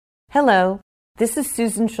Hello, this is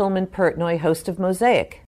Susan Schulman-Pertnoy, host of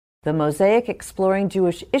Mosaic. The Mosaic Exploring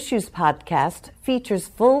Jewish Issues podcast features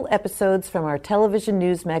full episodes from our television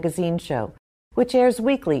news magazine show, which airs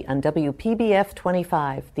weekly on WPBF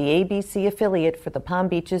 25, the ABC affiliate for the Palm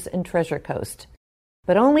Beaches and Treasure Coast.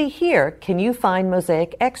 But only here can you find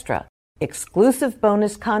Mosaic Extra, exclusive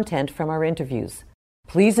bonus content from our interviews.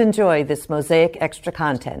 Please enjoy this Mosaic Extra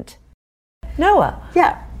content. Noah.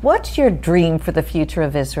 Yeah. What's your dream for the future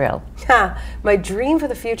of Israel? My dream for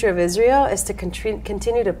the future of Israel is to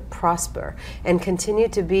continue to prosper and continue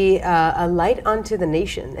to be a light unto the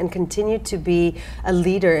nation and continue to be a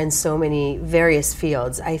leader in so many various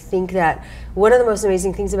fields. I think that one of the most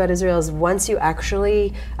amazing things about Israel is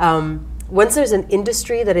once there's an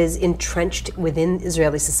industry that is entrenched within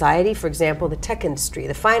Israeli society, for example, the tech industry,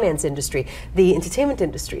 the finance industry, the entertainment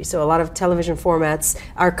industry, so a lot of television formats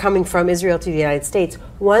are coming from Israel to the United States.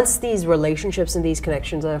 Once these relationships and these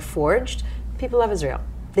connections are forged, people love Israel.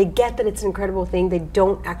 They get that it's an incredible thing. They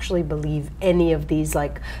don't actually believe any of these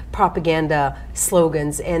propaganda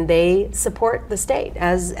slogans, and they support the state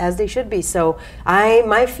as they should be. So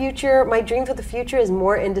my dream for the future is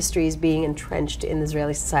more industries being entrenched in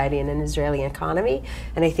Israeli society and in Israeli economy,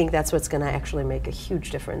 and I think that's what's going to actually make a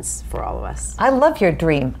huge difference for all of us. I love your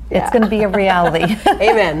dream. Yeah. It's going to be a reality.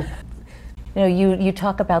 Amen. You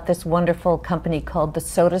talk about this wonderful company called the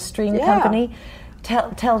SodaStream Company.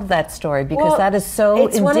 Tell that story, because that is so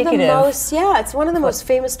indicative. It's one of the most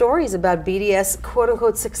famous stories about BDS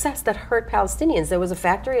quote-unquote success that hurt Palestinians. There was a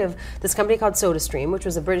factory of this company called SodaStream, which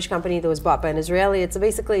was a British company that was bought by an Israeli. It's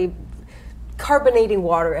basically carbonating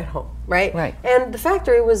water at home, right? Right. And the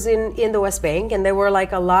factory was in the West Bank, and there were I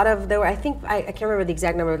can't remember the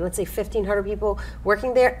exact number, let's say 1,500 people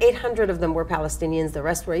working there. 800 of them were Palestinians, the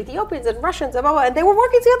rest were Ethiopians and Russians, and blah, blah, and they were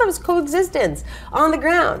working together. It was coexistence on the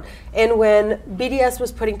ground. And when BDS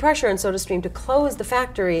was putting pressure on SodaStream to close the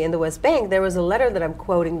factory in the West Bank, there was a letter that I'm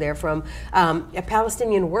quoting there from a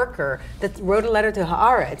Palestinian worker that wrote a letter to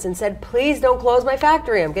Haaretz and said, please don't close my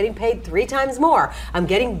factory. I'm getting paid 3 times more. I'm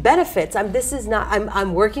getting benefits. I'm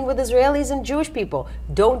working with Israelis and Jewish people.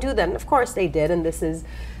 Don't do that. And of course they did, and this is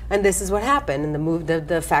what happened. And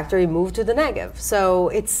the factory moved to the Negev. So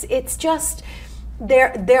it's just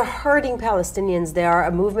they're hurting Palestinians. They are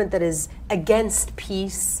a movement that is against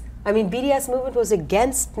peace. I mean, BDS movement was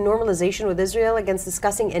against normalization with Israel, against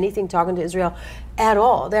discussing anything, talking to Israel at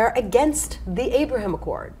all. They're against the Abraham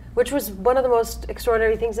Accord, which was one of the most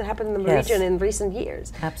extraordinary things that happened in the region in recent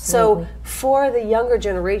years. Absolutely. So for the younger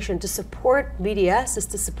generation, to support BDS is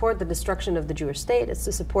to support the destruction of the Jewish state. It's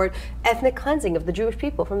to support ethnic cleansing of the Jewish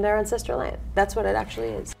people from their ancestral land. That's what it actually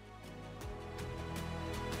is.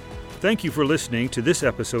 Thank you for listening to this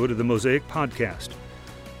episode of the Mosaic Podcast.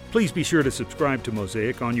 Please be sure to subscribe to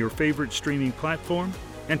Mosaic on your favorite streaming platform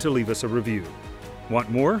and to leave us a review.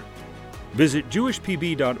 Want more? Visit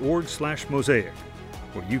jewishpb.org/mosaic,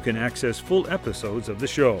 where you can access full episodes of the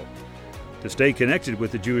show. To stay connected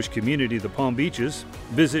with the Jewish community of the Palm Beaches,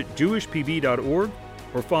 visit jewishpb.org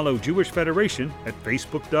or follow Jewish Federation at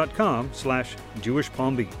facebook.com/Jewish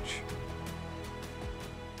Palm Beach.